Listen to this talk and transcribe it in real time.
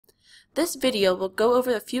This video will go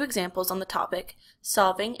over a few examples on the topic,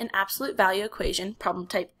 solving an absolute value equation, problem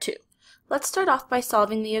type 2. Let's start off by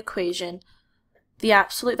solving the equation, the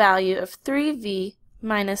absolute value of 3v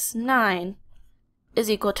minus 9 is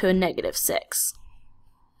equal to a negative 6.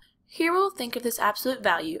 Here we'll think of this absolute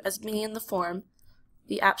value as being in the form,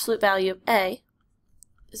 the absolute value of a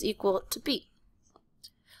is equal to b.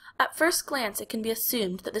 At first glance, it can be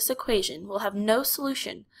assumed that this equation will have no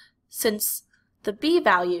solution since the b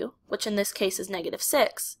value, which in this case is negative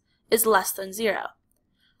 6, is less than 0.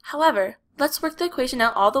 However, let's work the equation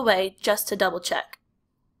out all the way just to double check.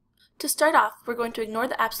 To start off, we're going to ignore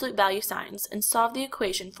the absolute value signs and solve the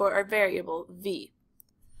equation for our variable v.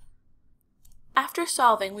 After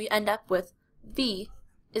solving, we end up with v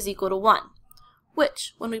is equal to 1,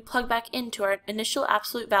 which, when we plug back into our initial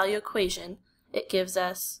absolute value equation, it gives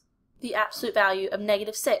us the absolute value of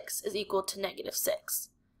negative 6 is equal to negative 6,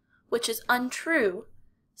 which is untrue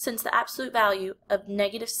since the absolute value of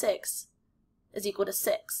negative 6 is equal to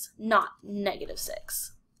 6, not negative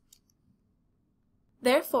 6.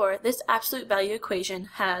 Therefore, this absolute value equation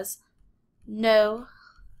has no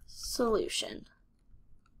solution.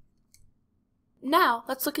 Now,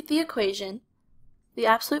 let's look at the equation. The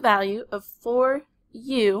absolute value of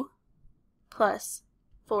 4u plus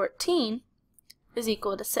 14 is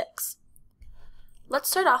equal to 6. Let's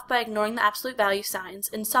start off by ignoring the absolute value signs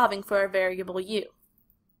and solving for our variable u.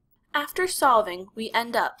 After solving, we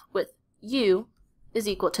end up with u is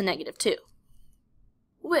equal to negative 2,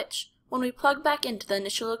 which, when we plug back into the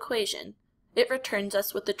initial equation, it returns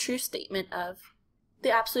us with the true statement of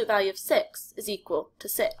the absolute value of 6 is equal to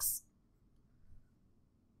 6.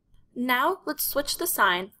 Now let's switch the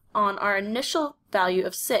sign on our initial value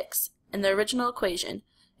of 6 in the original equation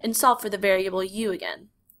and solve for the variable u again.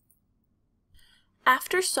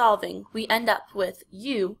 After solving, we end up with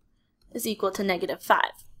u is equal to negative 5,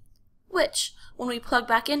 which, when we plug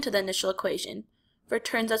back into the initial equation,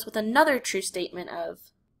 returns us with another true statement of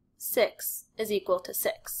 6 is equal to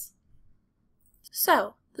 6.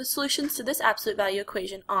 So, the solutions to this absolute value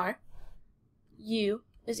equation are u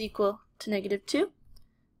is equal to negative 2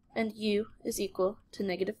 and u is equal to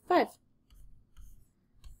negative 5.